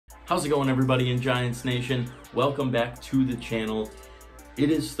How's it going, everybody in Giants Nation? Welcome back to the channel.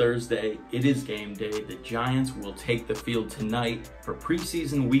 It is Thursday, it is game day. The Giants will take the field tonight for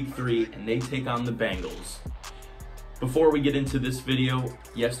preseason week 3 and they take on the Bengals. Before we get into this video,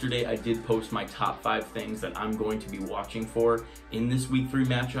 yesterday I did post my top 5 things that I'm going to be watching for in this week 3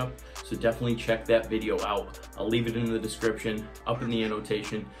 matchup, so definitely check that video out. I'll leave it in the description, up in the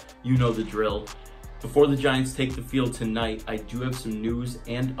annotation. You know the drill. Before the Giants take the field tonight, I do have some news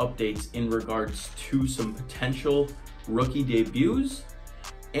and updates in regards to some potential rookie debuts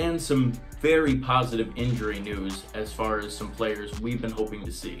and some very positive injury news as far as some players we've been hoping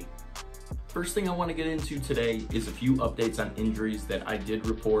to see. First thing I want to get into today is a few updates on injuries that I did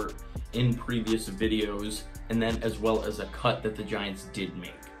report in previous videos, and then as well as a cut that the Giants did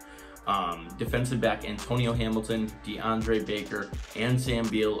make. Defensive back Antonio Hamilton, DeAndre Baker, and Sam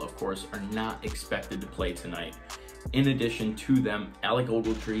Beal, of course, are not expected to play tonight. In addition to them, Alec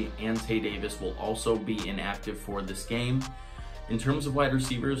Ogletree and Tay Davis will also be inactive for this game. In terms of wide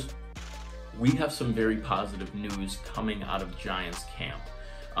receivers, we have some very positive news coming out of Giants camp.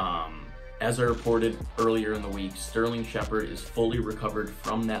 As I reported earlier in the week, Sterling Shepard is fully recovered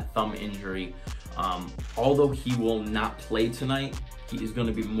from that thumb injury. Although he will not play tonight, he is going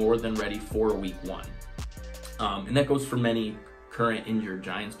to be more than ready for week 1. And that goes for many current injured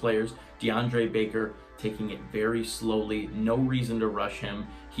Giants players. DeAndre Baker taking it very slowly, no reason to rush him.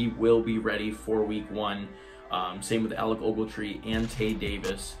 He will be ready for week 1. Same with Alec Ogletree and Tay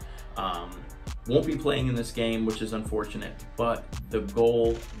Davis. Won't be playing in this game, which is unfortunate, but the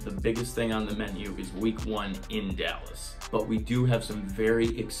goal, the biggest thing on the menu is week 1 in Dallas. But we do have some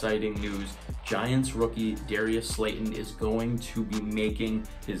very exciting news. Giants rookie Darius Slayton is going to be making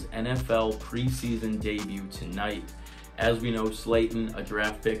his NFL preseason debut tonight. As we know, Slayton, a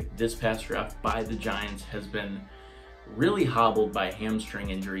draft pick this past draft by the Giants, has been really hobbled by a hamstring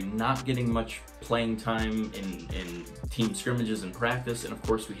injury, not getting much playing time in team scrimmages and practice, and of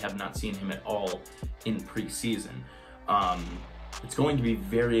course we have not seen him at all in preseason. It's going to be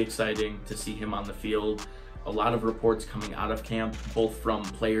very exciting to see him on the field. A lot of reports coming out of camp, both from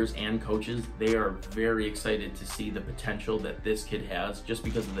players and coaches. They are very excited to see the potential that this kid has just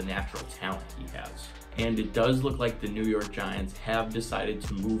because of the natural talent he has. And it does look like the New York Giants have decided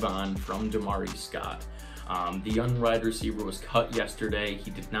to move on from Damari Scott. The young wide receiver was cut yesterday.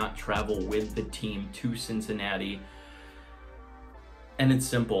 He did not travel with the team to Cincinnati. And it's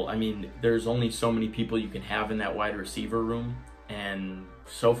simple. I mean, there's only so many people you can have in that wide receiver room. And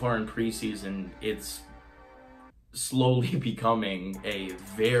so far in preseason, it's slowly becoming a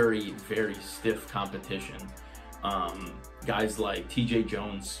very, very stiff competition. Guys like TJ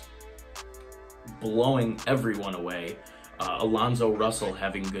Jones blowing everyone away. Alonzo Russell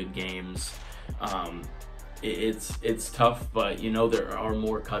having good games. It's tough, but you know there are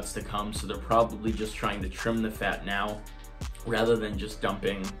more cuts to come, so they're probably just trying to trim the fat now rather than just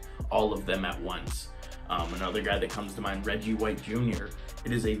dumping all of them at once. Another guy that comes to mind, Reggie White Jr.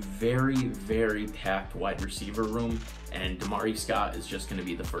 It is a very, very packed wide receiver room, and Damari Scott is just going to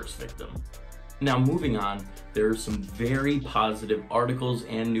be the first victim. Now moving on, there are some very positive articles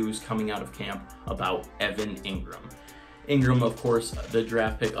and news coming out of camp about Evan Ingram. Ingram, of course, the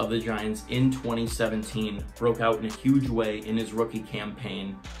draft pick of the Giants in 2017, broke out in a huge way in his rookie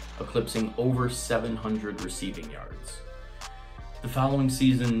campaign, eclipsing over 700 receiving yards. The following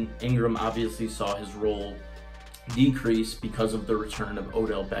season, Ingram obviously saw his role decrease because of the return of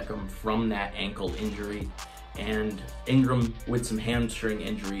Odell Beckham from that ankle injury, and Ingram, with some hamstring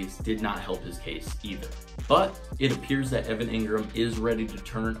injuries, did not help his case either. But it appears that Evan Ingram is ready to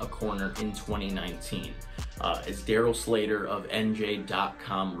turn a corner in 2019. As Daryl Slater of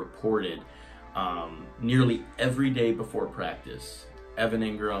NJ.com reported, nearly every day before practice, Evan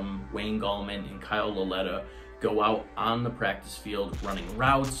Ingram, Wayne Gallman, and Kyle Lauletta go out on the practice field running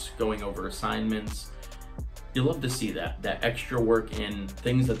routes, going over assignments. You love to see that extra work in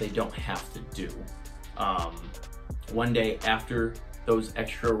things that they don't have to do. One day after those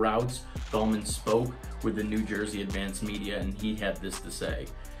extra routes, Gallman spoke with the New Jersey Advanced Media, and he had this to say: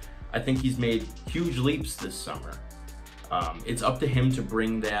 "I think he's made huge leaps this summer. It's up to him to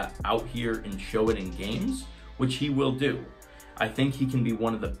bring that out here and show it in games, which he will do. I think he can be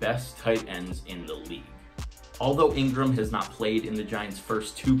one of the best tight ends in the league." Although Ingram has not played in the Giants'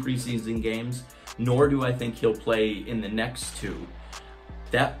 first 2 preseason games, nor do I think he'll play in the next 2,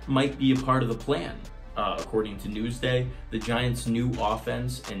 that might be a part of the plan. According to Newsday, the Giants' new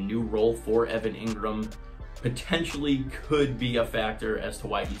offense and new role for Evan Ingram potentially could be a factor as to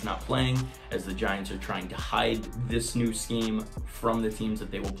why he's not playing, as the Giants are trying to hide this new scheme from the teams that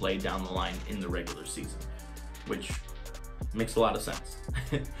they will play down the line in the regular season, which makes a lot of sense.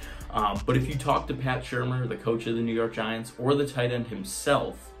 But if you talk to Pat Shurmur, the coach of the New York Giants, or the tight end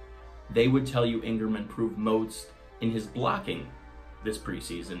himself, they would tell you Ingram improved most in his blocking this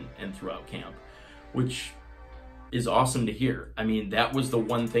preseason and throughout camp, which is awesome to hear. I mean, that was the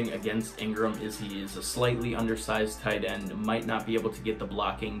one thing against Ingram, is he is a slightly undersized tight end, might not be able to get the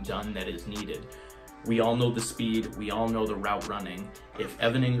blocking done that is needed. We all know the speed, we all know the route running. If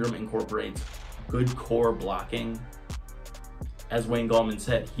Evan Ingram incorporates good core blocking, as Wayne Gallman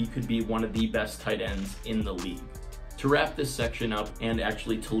said, he could be one of the best tight ends in the league. To wrap this section up and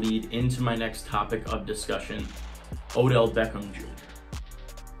actually to lead into my next topic of discussion, Odell Beckham Jr.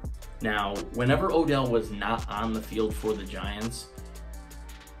 Now, whenever Odell was not on the field for the Giants,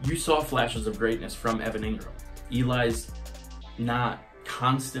 you saw flashes of greatness from Evan Ingram. Eli's not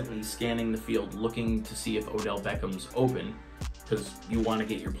constantly scanning the field looking to see if Odell Beckham's open, because you want to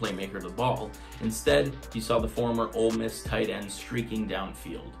get your playmaker the ball. Instead, you saw the former Ole Miss tight end streaking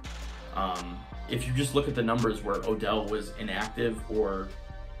downfield. If you just look at the numbers where Odell was inactive or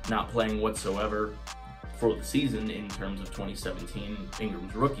not playing whatsoever for the season in terms of 2017,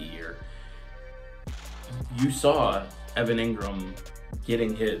 Ingram's rookie year, you saw Evan Ingram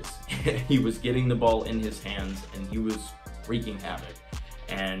getting his. He was getting the ball in his hands and he was wreaking havoc.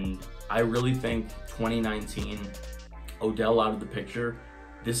 And I really think 2019, Odell out of the picture,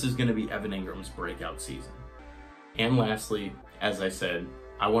 this is going to be Evan Ingram's breakout season. And lastly, as I said,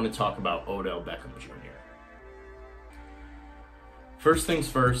 I want to talk about Odell Beckham Jr. First things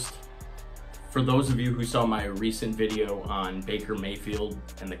first, for those of you who saw my recent video on Baker Mayfield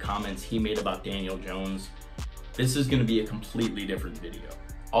and the comments he made about Daniel Jones, this is going to be a completely different video.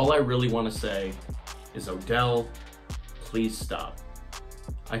 All I really want to say is, Odell, please stop.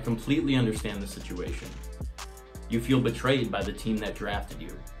 I completely understand the situation. You feel betrayed by the team that drafted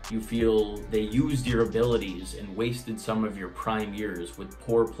you. You feel they used your abilities and wasted some of your prime years with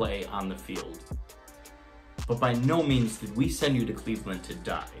poor play on the field. But by no means did we send you to Cleveland to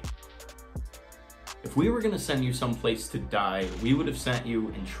die. If we were going to send you someplace to die, we would have sent you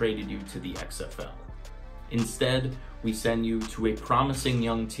and traded you to the XFL. Instead, we send you to a promising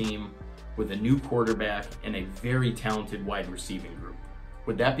young team with a new quarterback and a very talented wide receiving group.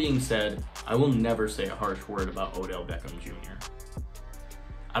 With that being said, I will never say a harsh word about Odell Beckham Jr.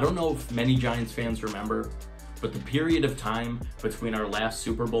 I don't know if many Giants fans remember, but the period of time between our last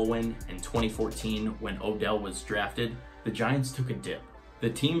Super Bowl win and 2014 when Odell was drafted, the Giants took a dip. The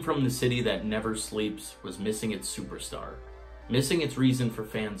team from the city that never sleeps was missing its superstar, missing its reason for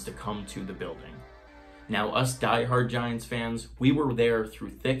fans to come to the building. Now, us diehard Giants fans, we were there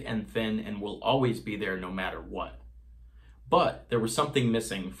through thick and thin and will always be there no matter what. But there was something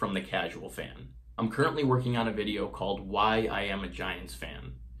missing from the casual fan. I'm currently working on a video called Why I Am a Giants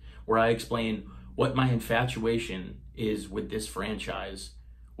Fan, where I explain what my infatuation is with this franchise,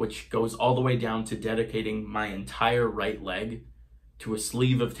 which goes all the way down to dedicating my entire right leg to a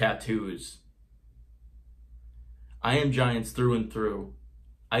sleeve of tattoos. I am Giants through and through.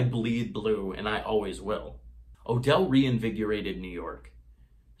 I bleed blue, and I always will. Odell reinvigorated New York.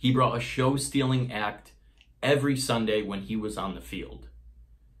 He brought a show-stealing act every Sunday when he was on the field.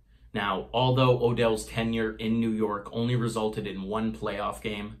 Now, although Odell's tenure in New York only resulted in one playoff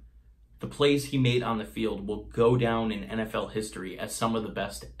game, the plays he made on the field will go down in NFL history as some of the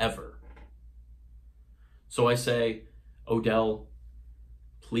best ever. So I say, Odell,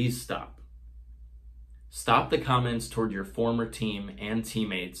 please stop. Stop the comments toward your former team and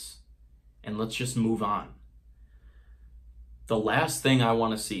teammates, and let's just move on. The last thing I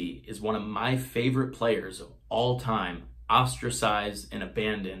want to see is one of my favorite players of all time ostracized and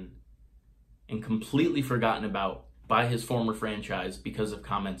abandoned and completely forgotten about by his former franchise because of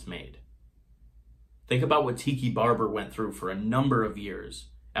comments made. Think about what Tiki Barber went through for a number of years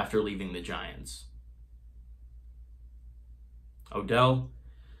after leaving the Giants. Odell,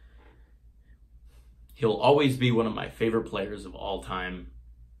 he'll always be one of my favorite players of all time.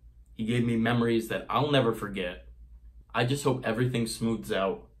 He gave me memories that I'll never forget. I just hope everything smooths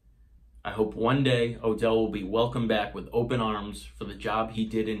out. I hope one day Odell will be welcomed back with open arms for the job he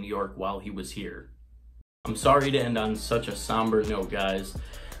did in New York while he was here. I'm sorry to end on such a somber note, guys.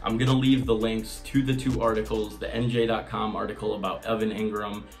 I'm going to leave the links to the two articles, the NJ.com article about Evan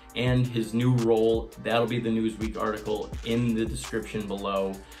Ingram and his new role. That'll be the Newsweek article in the description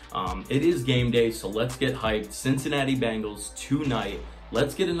below. It is game day, so let's get hyped. Cincinnati Bengals tonight.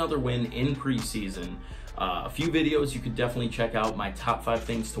 Let's get another win in preseason. a few videos you could definitely check out, my top 5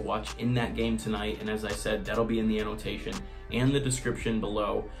 things to watch in that game tonight. And as I said, that'll be in the annotation and the description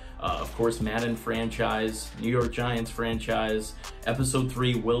below. Of course, Madden franchise, New York Giants franchise, episode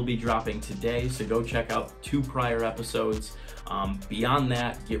 3 will be dropping today, so go check out 2 prior episodes. Beyond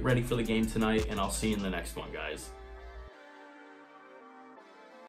that, get ready for the game tonight, and I'll see you in the next one, guys.